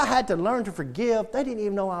people that I had to learn to forgive. They didn't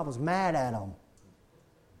even know I was mad at them.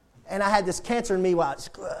 And I had this cancer in me where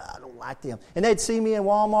I don't like them. And they'd see me in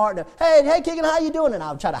Walmart. And hey, Keegan, how you doing? And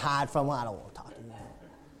I would try to hide from them. I don't want to talk to you.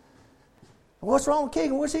 What's wrong with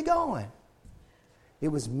Keegan? Where's he going? It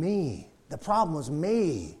was me. The problem was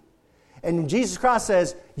me. And Jesus Christ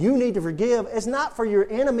says, you need to forgive. It's not for your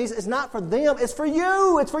enemies. It's not for them. It's for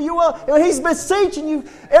you. It's for you. And He's beseeching you.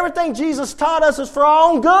 Everything Jesus taught us is for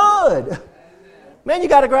our own good. Man, you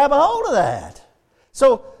got to grab a hold of that.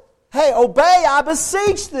 So, hey, obey, I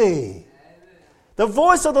beseech thee. The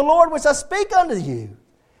voice of the Lord which I speak unto you.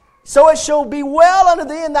 So it shall be well unto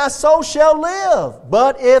thee, and thy soul shall live.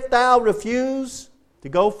 But if thou refuse to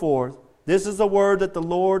go forth, this is the word that the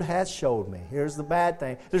Lord hath showed me. Here's the bad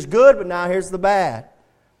thing. There's good, but now here's the bad.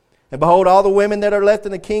 And behold, all the women that are left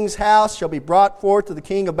in the king's house shall be brought forth to the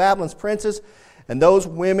king of Babylon's princes, and those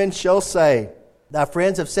women shall say, thy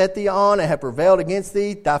friends have set thee on and have prevailed against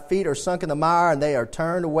thee. Thy feet are sunk in the mire, and they are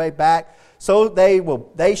turned away back. So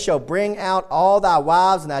they shall bring out all thy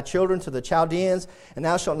wives and thy children to the Chaldeans, and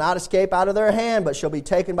thou shalt not escape out of their hand, but shall be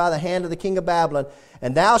taken by the hand of the king of Babylon.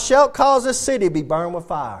 And thou shalt cause this city to be burned with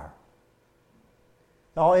fire.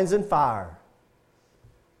 It all ends in fire.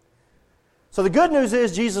 So the good news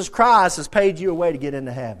is Jesus Christ has paid you a way to get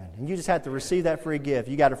into heaven. And you just have to receive that free gift.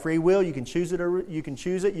 You got a free will. You can choose it, or you can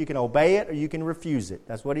choose it. You can obey it, or you can refuse it.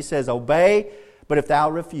 That's what he says. Obey, but if thou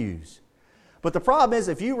refuse. But the problem is,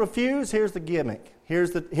 if you refuse, here's the gimmick.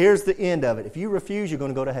 Here's the end of it. If you refuse, you're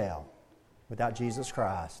going to go to hell without Jesus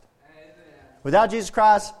Christ. Amen. Without Jesus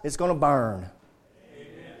Christ, it's going to burn.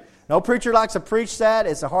 Amen. No preacher likes to preach that.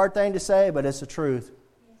 It's a hard thing to say, but it's the truth.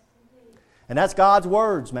 And that's God's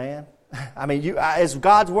words, man. I mean, it's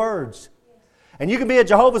God's words. And you can be a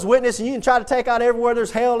Jehovah's Witness and you can try to take out everywhere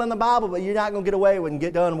there's hell in the Bible, but you're not going to get away with and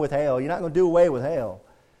get done with hell. You're not going to do away with hell.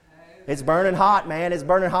 It's burning hot, man. It's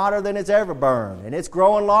burning hotter than it's ever burned. And it's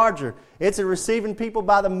growing larger. It's receiving people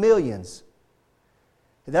by the millions.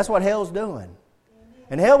 And that's what hell's doing.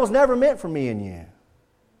 And hell was never meant for me and you.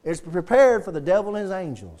 It's prepared for the devil and his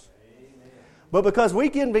angels. But because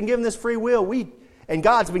we've been given this free will, and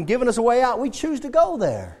God's been giving us a way out, we choose to go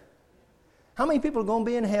there. How many people are going to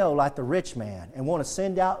be in hell like the rich man and want to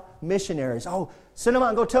send out missionaries? Oh, send them out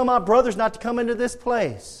and go tell my brothers not to come into this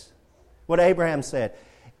place. What Abraham said.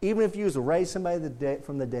 Even if you was to raise somebody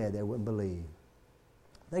from the dead, they wouldn't believe.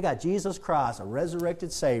 They got Jesus Christ, a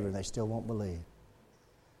resurrected Savior, and they still won't believe.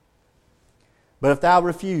 But if thou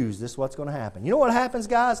refuse, this is what's going to happen. You know what happens,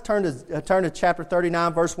 guys? Turn to chapter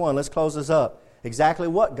 39, verse 1. Let's close this up. Exactly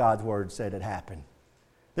what God's Word said had happened.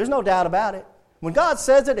 There's no doubt about it. When God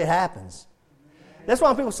says it, it happens. That's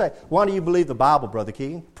why people say, why do you believe the Bible, Brother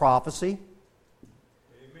Keegan? Prophecy.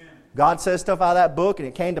 Amen. God says stuff out of that book and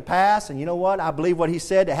it came to pass. And you know what? I believe what He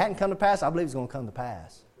said. It hadn't come to pass. I believe it's going to come to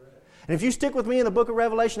pass. Right. And if you stick with me in the book of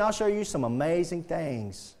Revelation, I'll show you some amazing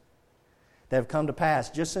things that have come to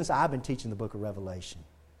pass just since I've been teaching the book of Revelation.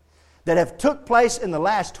 That have took place in the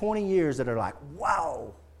last 20 years that are like,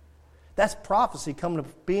 wow. That's prophecy coming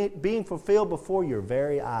to being fulfilled before your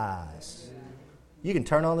very eyes. You can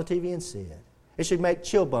turn on the TV and see it. It should make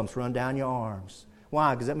chill bumps run down your arms.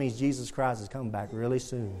 Why? Because that means Jesus Christ is coming back really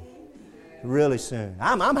soon. Really soon.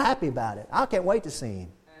 I'm happy about it. I can't wait to see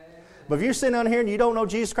Him. But if you're sitting down here and you don't know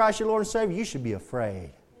Jesus Christ, your Lord and Savior, you should be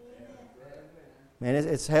afraid. Man,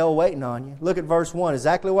 it's hell waiting on you. Look at verse 1.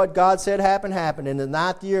 Exactly what God said happened. In the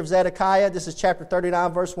 9th year of Zedekiah, this is chapter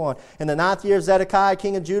 39, verse 1. In the 9th year of Zedekiah,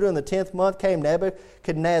 king of Judah, in the 10th month came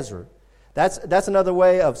Nebuchadnezzar. That's another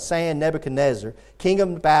way of saying Nebuchadnezzar, king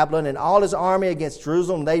of Babylon, and all his army against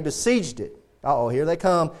Jerusalem. They besieged it. Here they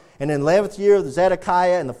come. And in the 11th year of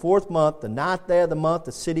Zedekiah, in the 4th month, the 9th day of the month,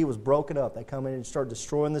 the city was broken up. They come in and start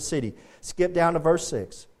destroying the city. Skip down to verse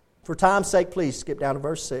 6. For time's sake, please skip down to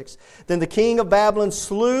verse 6. Then the king of Babylon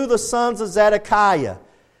slew the sons of Zedekiah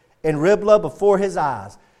in Riblah before his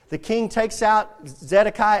eyes. The king takes out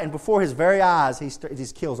Zedekiah, and before his very eyes, he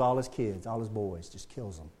just kills all his kids, all his boys, just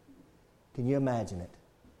kills them. Can you imagine it?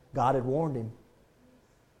 God had warned him.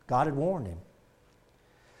 God had warned him.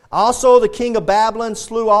 Also, the king of Babylon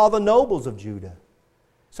slew all the nobles of Judah.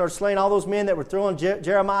 Started slaying all those men that were throwing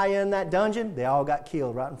Jeremiah in that dungeon. They all got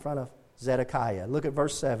killed right in front of Zedekiah. Look at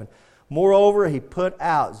verse 7. Moreover, he put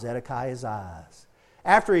out Zedekiah's eyes.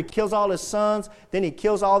 After he kills all his sons, then he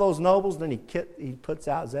kills all those nobles, then he puts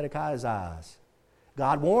out Zedekiah's eyes.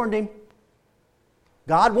 God warned him.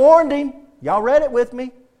 God warned him. Y'all read it with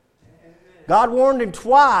me. God warned him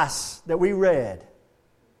twice that we read.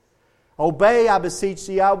 Obey, I beseech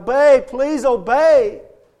thee. Obey, please obey.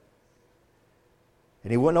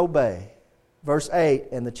 And he wouldn't obey. Verse 8,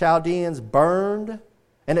 and the Chaldeans burned.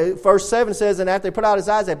 And verse 7 says, and after they put out his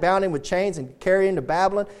eyes, they bound him with chains and carried him to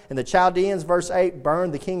Babylon. And the Chaldeans, verse 8,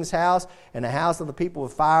 burned the king's house and the house of the people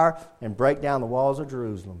with fire and break down the walls of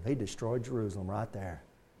Jerusalem. He destroyed Jerusalem right there.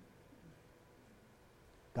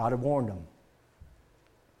 God had warned them.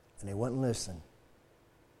 And they wouldn't listen.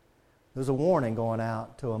 There's a warning going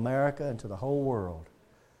out to America and to the whole world.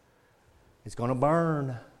 It's going to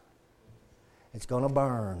burn. It's going to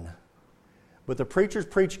burn. But the preachers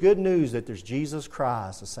preach good news that there's Jesus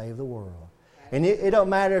Christ to save the world. And it don't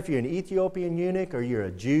matter if you're an Ethiopian eunuch or you're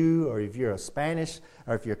a Jew or if you're a Spanish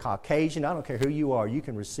or if you're Caucasian. I don't care who you are. You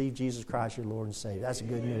can receive Jesus Christ, your Lord and Savior. That's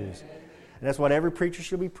good news. And that's what every preacher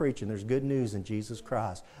should be preaching. There's good news in Jesus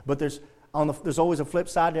Christ. But there's always a flip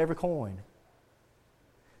side to every coin.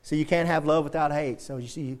 So you can't have love without hate. So you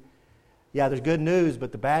see, yeah, there's good news,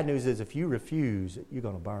 but the bad news is if you refuse, you're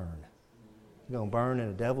going to burn. You're going to burn in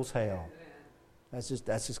the devil's hell. That's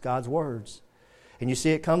just God's words. And you see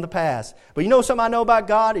it come to pass. But you know something I know about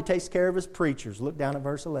God? He takes care of His preachers. Look down at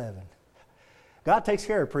verse 11. God takes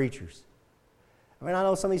care of preachers. I mean, I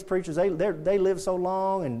know some of these preachers, they live so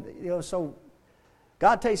long and, so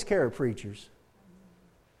God takes care of preachers.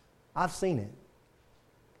 I've seen it.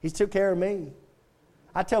 He's took care of me.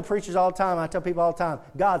 I tell preachers all the time, I tell people all the time,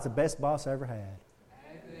 God's the best boss I ever had.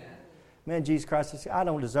 Man, Jesus Christ says, I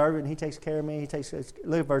don't deserve it, and He takes care of me.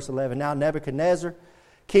 Look at verse 11. Now Nebuchadnezzar,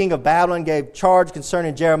 king of Babylon, gave charge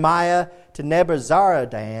concerning Jeremiah to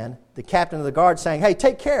Nebuzaradan, the captain of the guard, saying, hey,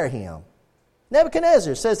 take care of him.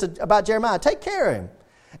 Nebuchadnezzar says about Jeremiah, take care of him,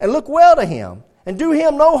 and look well to him, and do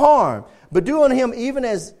him no harm, but do unto him even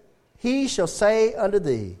as he shall say unto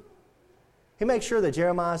thee. He makes sure that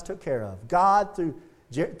Jeremiah is took care of. God, through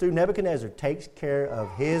Nebuchadnezzar, takes care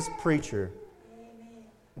of his preacher.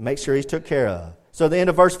 And make sure he's took care of. So the end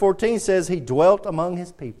of verse 14 says he dwelt among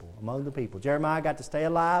his people, among the people. Jeremiah got to stay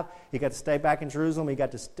alive. He got to stay back in Jerusalem. He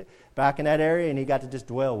got to stay back in that area, and he got to just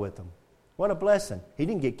dwell with them. What a blessing. He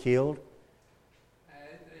didn't get killed.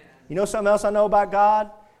 You know something else I know about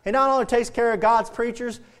God? He not only takes care of God's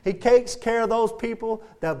preachers, He takes care of those people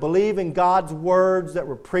that believe in God's words that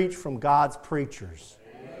were preached from God's preachers.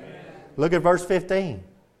 Amen. Look at verse 15.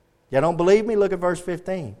 You don't believe me? Look at verse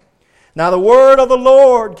 15. Now the word of the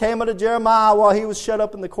Lord came unto Jeremiah while he was shut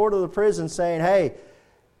up in the court of the prison, saying, hey,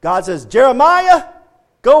 God says, Jeremiah,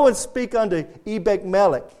 go and speak unto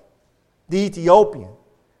Ebed-melech, the Ethiopian,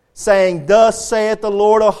 saying, thus saith the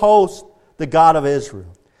Lord of hosts, the God of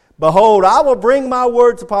Israel. Behold, I will bring my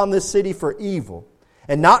words upon this city for evil,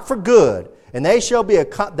 and not for good, and they shall be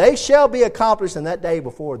accomplished in that day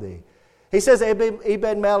before thee. He says,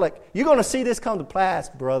 Ebed-melech, you're going to see this come to pass,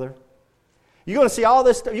 brother. You're going to see all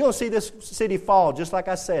this stuff. You're going to see this city fall, just like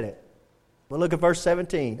I said it. But look at verse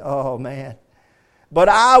 17. Oh, man. But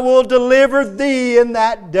I will deliver thee in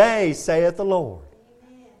that day, saith the Lord.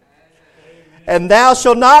 Amen. And thou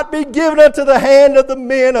shalt not be given unto the hand of the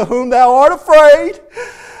men of whom thou art afraid,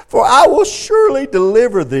 for I will surely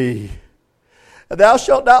deliver thee. And thou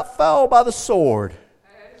shalt not fall by the sword,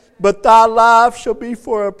 but thy life shall be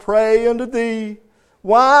for a prey unto thee.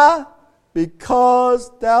 Why? Because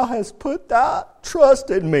thou hast put thy trust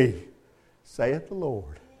in me, saith the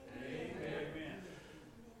Lord. Amen.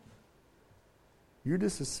 You're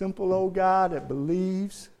just a simple old guy that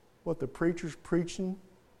believes what the preacher's preaching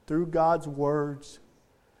through God's words.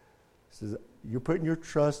 He says, you're putting your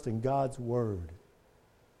trust in God's word.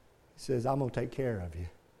 He says, I'm going to take care of you.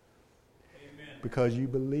 Amen. Because you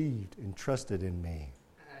believed and trusted in me.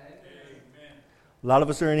 A lot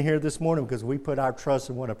of us are in here this morning because we put our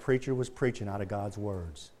trust in what a preacher was preaching out of God's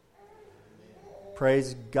words.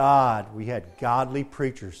 Praise God, we had godly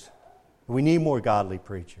preachers. We need more godly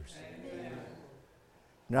preachers.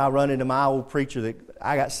 Now I run into my old preacher that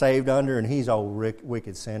I got saved under, and he's old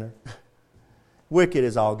wicked sinner. Wicked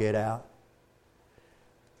as all get out.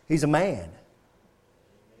 He's a man.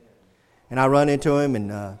 And I run into him,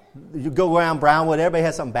 and you go around Brownwood, everybody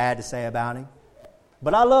has something bad to say about him.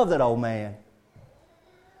 But I love that old man.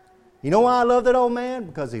 You know why I love that old man?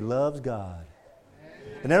 Because he loves God.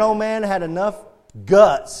 And that old man had enough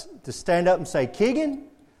guts to stand up and say, Keegan,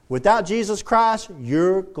 without Jesus Christ,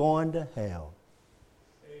 you're going to hell.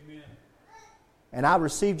 Amen. And I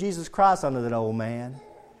received Jesus Christ under that old man,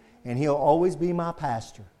 and he'll always be my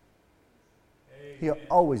pastor. Amen. He'll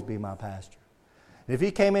always be my pastor. And if he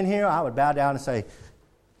came in here, I would bow down and say,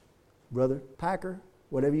 Brother Packer,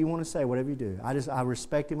 whatever you want to say, whatever you do. I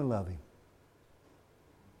respect him and love him.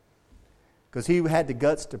 because he had the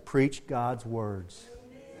guts to preach God's words.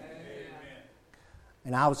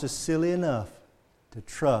 And I was just silly enough to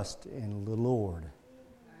trust in the Lord.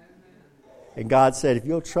 And God said, if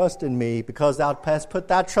you'll trust in me, because thou hast put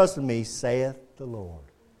thy trust in me, saith the Lord.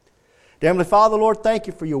 Dear Heavenly Father, Lord, thank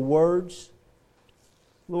you for your words.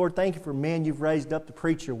 Lord, thank you for men you've raised up to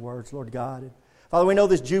preach your words, Lord God. And Father, we know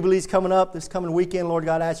this Jubilee's coming up, this coming weekend. Lord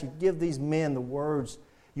God, I ask you to give these men the words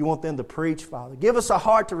you want them to preach, Father. Give us a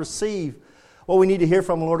heart to receive what we need to hear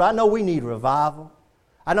from them, Lord. I know we need revival.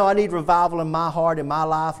 I know I need revival in my heart, in my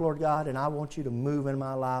life, Lord God, and I want you to move in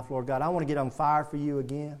my life, Lord God. I want to get on fire for you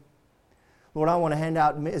again. Lord, I want to hand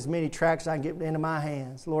out as many tracts as I can get into my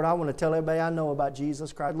hands. Lord, I want to tell everybody I know about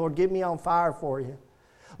Jesus Christ. Lord, get me on fire for you.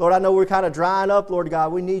 Lord, I know we're kind of drying up, Lord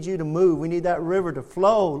God. We need you to move. We need that river to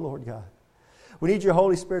flow, Lord God. We need your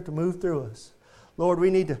Holy Spirit to move through us. Lord, we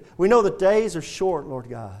know the days are short, Lord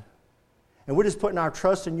God. And we're just putting our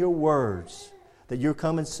trust in your words that you're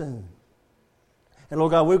coming soon. And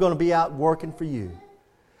Lord God, we're going to be out working for you.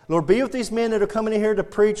 Lord, be with these men that are coming in here to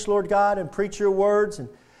preach, Lord God, and preach your words. And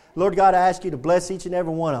Lord God, I ask you to bless each and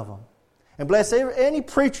every one of them. And bless any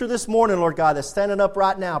preacher this morning, Lord God, that's standing up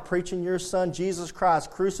right now preaching your Son, Jesus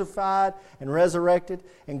Christ, crucified and resurrected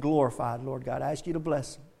and glorified, Lord God. I ask you to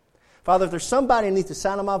bless them. Father, if there's somebody beneath the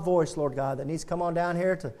sound of my voice, Lord God, that needs to come on down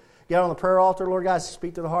here to get on the prayer altar, Lord God,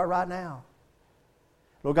 speak to the heart right now.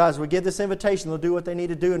 Lord God, as we give this invitation, they'll do what they need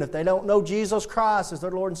to do. And if they don't know Jesus Christ as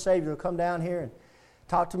their Lord and Savior, they'll come down here and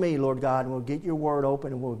talk to me, Lord God, and we'll get your word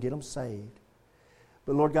open and we'll get them saved.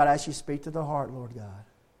 But Lord God, I ask you to speak to the heart, Lord God.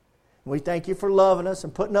 And we thank you for loving us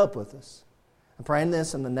and putting up with us. I'm praying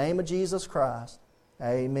this in the name of Jesus Christ.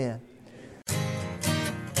 Amen.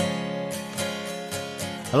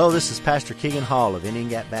 Hello, this is Pastor Keegan Hall of Indian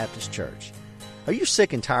Gap Baptist Church. Are you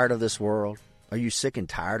sick and tired of this world? Are you sick and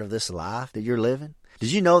tired of this life that you're living?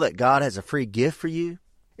 Did you know that God has a free gift for you?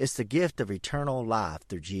 It's the gift of eternal life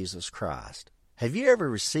through Jesus Christ. Have you ever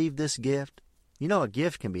received this gift? You know, a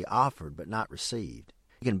gift can be offered but not received.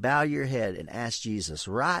 You can bow your head and ask Jesus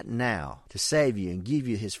right now to save you and give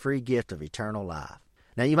you his free gift of eternal life.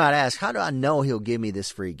 Now you might ask, how do I know he'll give me this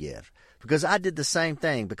free gift? Because I did the same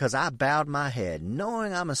thing, because I bowed my head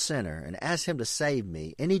knowing I'm a sinner and asked him to save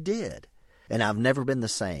me, and he did. And I've never been the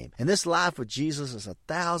same. And this life with Jesus is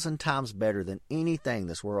 1,000 times better than anything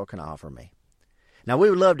this world can offer me. Now,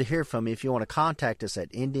 we would love to hear from you if you want to contact us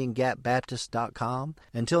at IndianGapBaptist.com.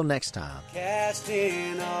 Until next time.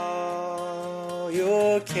 Casting all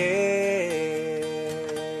your care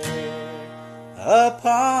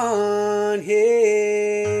upon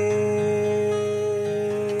him.